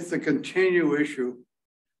it's a continual issue.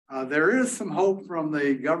 There is some hope from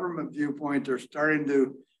the government viewpoint. They're starting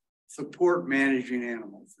to support managing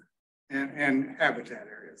animals and habitat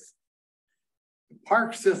areas. The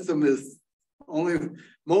park system is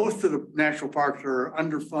most of the national parks are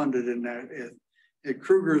underfunded in that.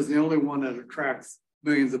 Kruger is the only one that attracts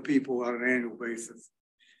millions of people on an annual basis.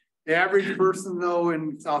 The average person, though,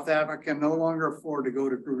 in South Africa can no longer afford to go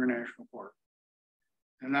to Kruger National Park.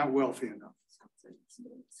 They're not wealthy enough.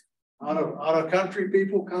 Out of country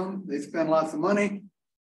people come, they spend lots of money.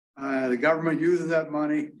 The government uses that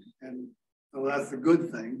money, and so that's a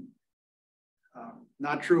good thing.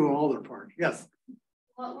 Not true in all their parks. Yes.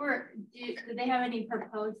 Do they have any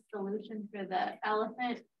proposed solutions for the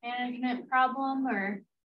elephant management problem, or?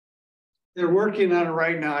 They're working on it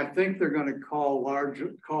right now. I think they're going to call large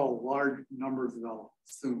numbers of elephants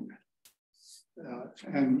soon.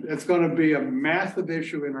 And it's going to be a massive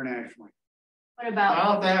issue internationally. What about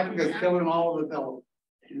South Africa is killing all of the elephants.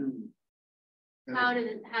 How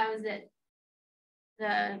is it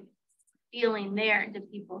the feeling there? Do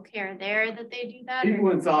people care there that they do that?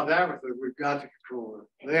 People in South Africa, we've got to control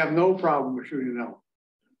it. They have no problem with shooting elephants.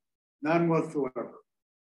 None whatsoever.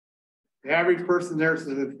 The average person there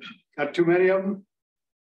says, if got too many of them,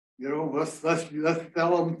 you know, let's sell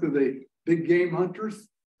them to the big game hunters.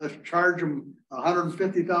 Let's charge them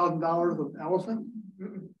 $150,000 of elephant.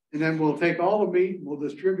 And then we'll take all the meat and we'll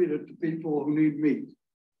distribute it to people who need meat.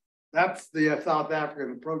 That's the South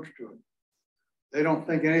African approach to it. They don't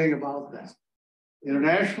think anything about that.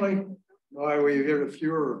 Internationally, boy, we hear the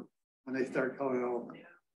fewer when they start calling over.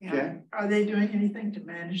 Yeah. Yeah. Are they doing anything to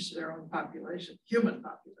manage their own population, human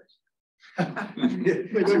population?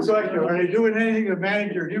 Good question. Are they doing anything to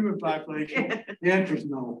manage their human population? The answer is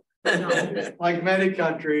no. No. Like many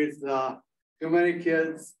countries, too many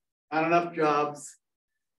kids, not enough jobs.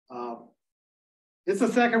 It's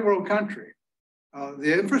a second world country.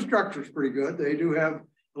 The infrastructure is pretty good. They do have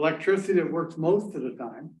electricity that works most of the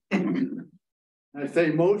time. I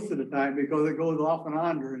say most of the time because it goes off and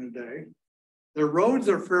on during the day. Their roads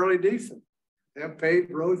are fairly decent. They have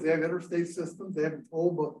paved roads, they have interstate systems, they have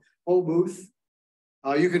toll booths.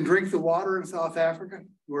 You can drink the water in South Africa,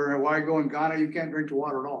 where I go in Ghana, you can't drink the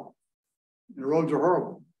water at all. The roads are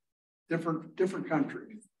horrible. Different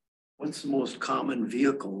countries. What's the most common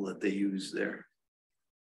vehicle that they use there?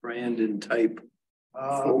 Brand and type,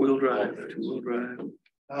 four-wheel drive, two-wheel drive?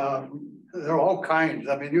 There are all kinds.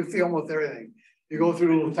 I mean, you see almost everything. You go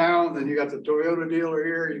through little towns and you got the Toyota dealer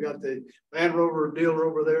here, you got the Land Rover dealer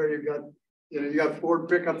over there, you got Ford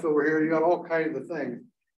pickups over here, you got all kinds of things.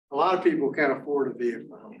 A lot of people can't afford a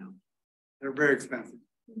vehicle. They're very expensive.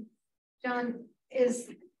 John,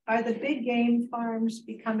 are the big game farms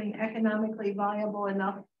becoming economically viable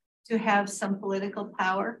enough to have some political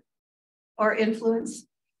power or influence?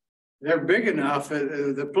 They're big enough.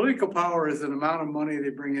 The political power is an amount of money they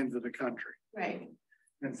bring into the country. Right.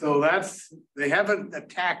 And so they haven't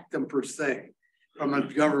attacked them per se from a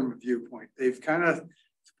government viewpoint. They've kind of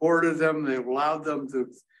supported them. They've allowed them to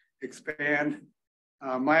expand.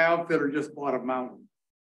 My outfitter just bought a mountain.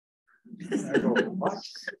 I go, what?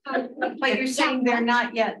 But you're saying they're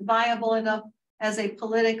not yet viable enough as a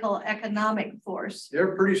political economic force.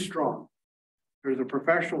 They're pretty strong. There's a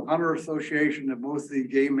professional hunter association that most of the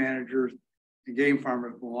game managers and game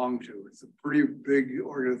farmers belong to. It's a pretty big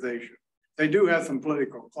organization. They do have some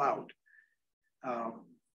political clout,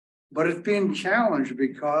 but it's being challenged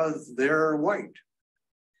because they're white.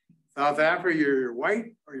 South Africa, you're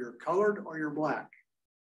white or you're colored or you're black.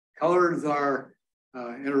 Colors are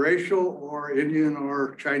interracial or Indian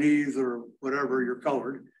or Chinese or whatever, you're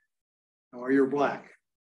colored, or you're black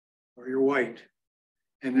or you're white.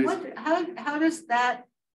 And how does that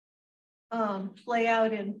play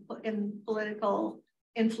out in political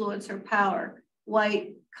influence or power?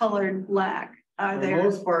 White, colored, black. For the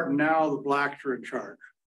most part now, the blacks are in charge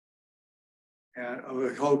of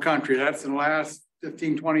the whole country. That's in the last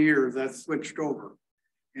 15, 20 years, that's switched over.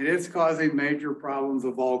 And it's causing major problems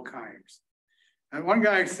of all kinds. And one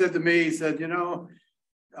guy said to me, he said, you know,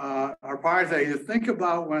 our party, think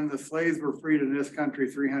about when the slaves were freed in this country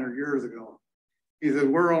 300 years ago. He said,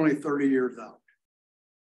 we're only 30 years out.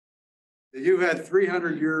 You've had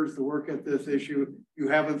 300 years to work at this issue. You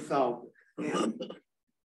haven't solved it.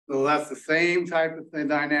 So that's the same type of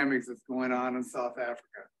dynamics that's going on in South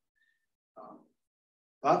Africa.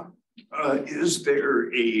 Is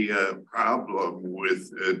there a problem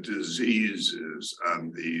with diseases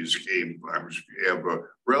on these game farms? We have a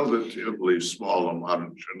relatively small amount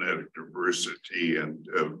of genetic diversity and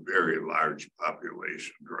a very large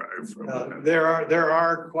population derived from that. There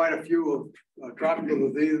are quite a few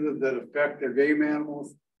tropical diseases that affect their game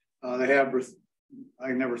animals. They have,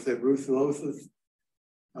 I never said brucellosis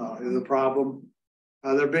is a problem.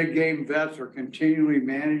 Their big game vets are continually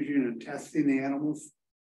managing and testing the animals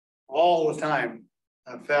all the time.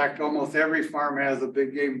 In fact, almost every farm has a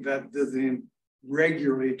big game vet visiting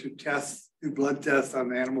regularly to do blood tests on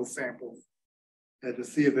the animal samples and to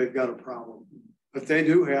see if they've got a problem. But they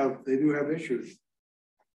do have issues.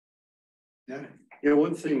 Yeah. You know,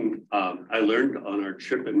 one thing I learned on our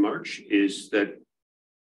trip in March is that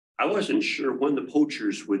I wasn't sure when the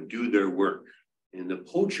poachers would do their work. And the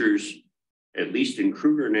poachers, at least in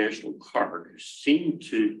Kruger National Park, seem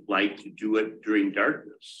to like to do it during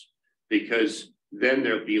darkness, because then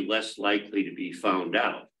they'll be less likely to be found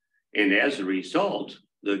out. And as a result,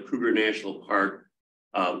 the Kruger National Park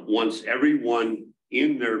wants everyone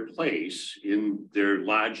in their place, in their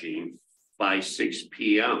lodging by 6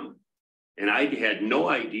 p.m. And I had no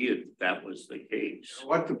idea that was the case.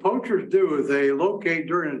 What the poachers do is they locate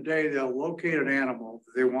during the day, they'll locate an animal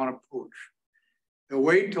that they want to poach. They'll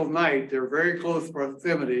wait till night, they're very close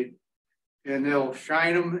proximity, and they'll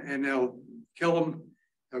shine them and they'll kill them.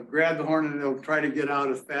 They'll grab the horn and they'll try to get out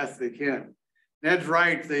as fast as they can. Ned's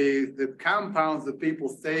right, the compounds that people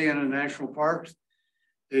stay in national parks,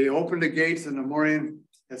 they open the gates in the morning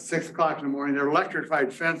at 6 o'clock in the morning. They're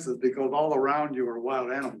electrified fences because all around you are wild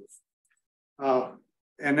animals.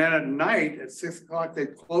 And then at night at 6 o'clock, they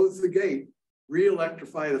close the gate,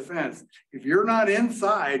 re-electrify the fence. If you're not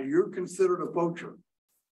inside, you're considered a poacher.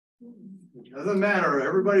 It doesn't matter.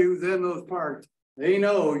 Everybody who's in those parks, they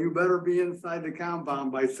know you better be inside the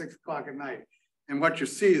compound by 6 o'clock at night. And what you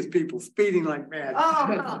see is people speeding like mad.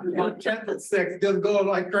 Oh, 10 to 6, just going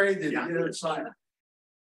like crazy to get inside.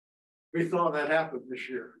 We saw that happen this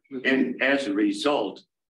year. And as a result,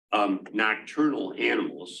 nocturnal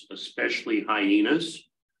animals, especially hyenas,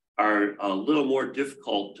 are a little more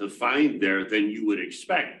difficult to find there than you would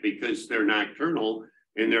expect, because they're nocturnal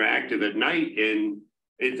and they're active at night. And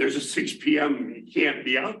if there's a 6 p.m., you can't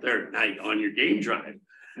be out there at night on your game drive.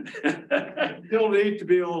 Still need to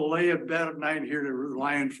be able to lay in bed at night and hear the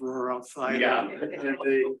lions roar outside. Yeah. And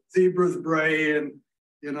the zebras bray and,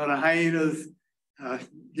 you know, the hyenas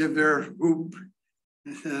give their whoop.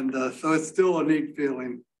 And so it's still a neat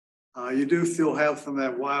feeling. You do still have some of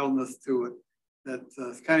that wildness to it.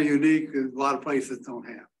 That's kind of unique. A lot of places don't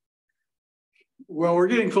have. Well, we're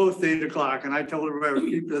getting close to 8 o'clock, and I told everybody to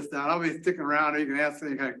keep this down. I'll be sticking around. You can ask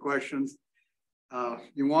any kind of questions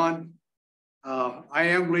you want. I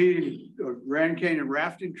am leading a Grand Canyon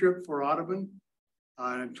rafting trip for Audubon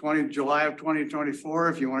in July of 2024.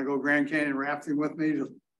 If you want to go Grand Canyon rafting with me,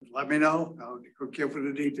 just let me know. I'll hook you up with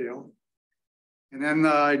the details. And then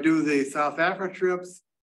I do the South Africa trips,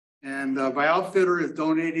 and my outfitter is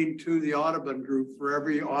donating to the Audubon group for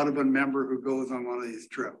every Audubon member who goes on one of these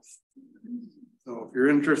trips. So if you're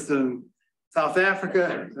interested in South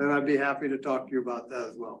Africa, then I'd be happy to talk to you about that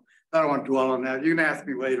as well. I don't want to dwell on that. You can ask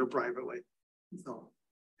me later privately. So,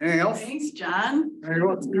 anything else? Thanks, John.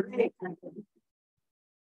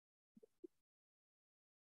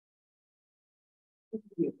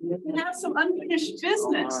 You have some unfinished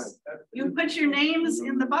business. You put your names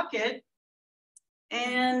in the bucket.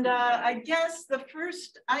 And I guess the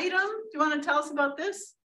first item, do you want to tell us about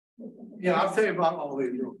this? Yeah, I'll tell you about all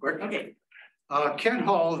these real quick. Okay. Kent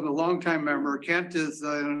Hall is a longtime member. Kent is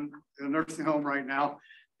in a nursing home right now.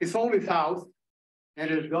 He sold his house, and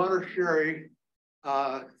his daughter Sherry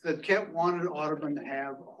said Kent wanted Audubon to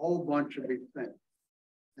have a whole bunch of these things.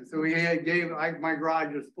 And so he my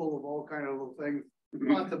garage is full of all kind of little things,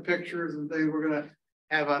 lots of pictures and things. We're gonna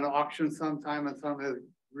have an auction sometime, and some have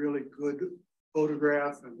really good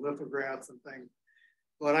photographs and lithographs and things.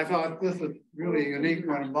 But I thought this was really a unique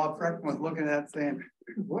one. And Bob Freckman was looking at it saying,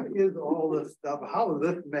 what is all this stuff? How is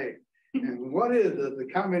this made? And what is it? The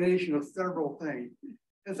combination of several things.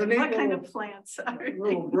 It's a neat what kind of plants are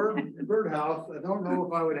little bird house. I don't know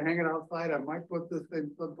if I would hang it outside. I might put this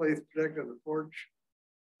thing someplace protected the porch.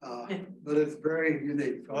 But it's very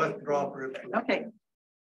unique. So let's draw for it. Okay.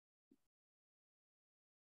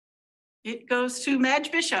 It goes to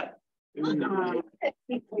Madge Bishop.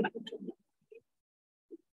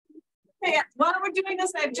 Okay, while we're doing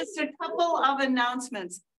this, I have just a couple of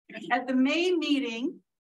announcements. At the May meeting,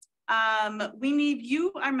 we need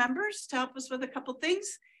you, our members, to help us with a couple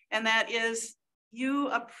things. And that is you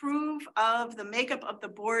approve of the makeup of the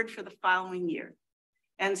board for the following year.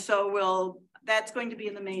 And so that's going to be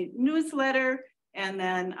in the May newsletter. And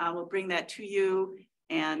then we'll bring that to you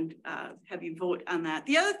and have you vote on that.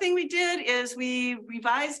 The other thing we did is we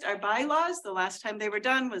revised our bylaws. The last time they were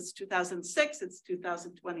done was 2006, it's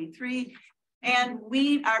 2023. And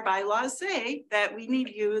our bylaws say that we need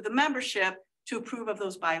you, the membership, to approve of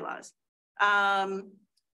those bylaws.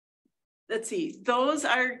 Let's see, those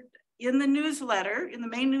are in the newsletter, in the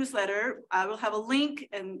main newsletter. I will have a link,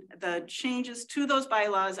 and the changes to those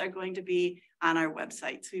bylaws are going to be on our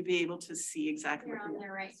website. So you'll be able to see exactly. You're on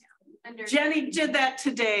there right now. Jenny did that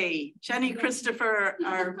today. Jenny Christopher,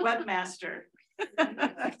 our webmaster.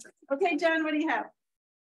 Okay, John, what do you have?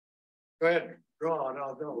 Go ahead, draw.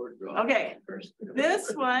 No, don't draw. Okay,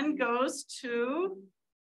 this one goes to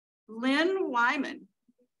Lynn Wyman.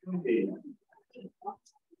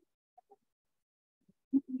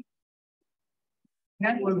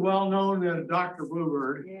 Kent was well known as Dr.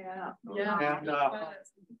 Bluebird. Yeah.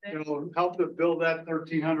 And helped us build that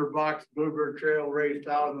 1,300 box Bluebird Trail, raised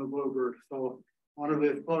thousands of bluebirds. So one of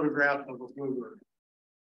his photographs of a bluebird.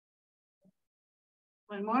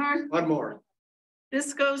 One more. One more.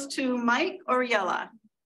 This goes to Mike Oriella.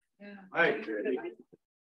 Hi. This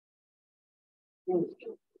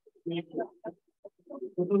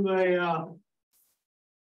is a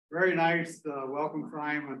very nice welcome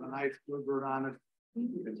frame with a nice bluebird on it.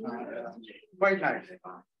 It's quite nice.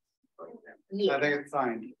 I think it's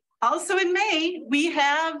fine. Also in May, we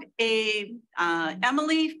have a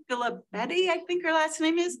Emily Filibetti, I think her last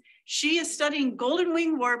name is. She is studying golden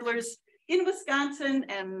wing warblers in Wisconsin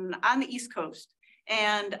and on the East Coast.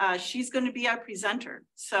 And she's going to be our presenter.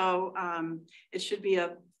 So it should be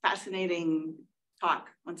a fascinating talk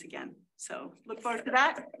once again. So look forward to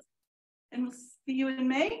that. And we'll see you in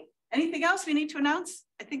May. Anything else we need to announce?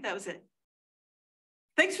 I think that was it.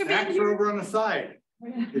 Thanks for being here. Over on the side.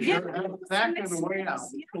 You sure have snacks on the way out.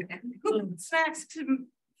 Snacks to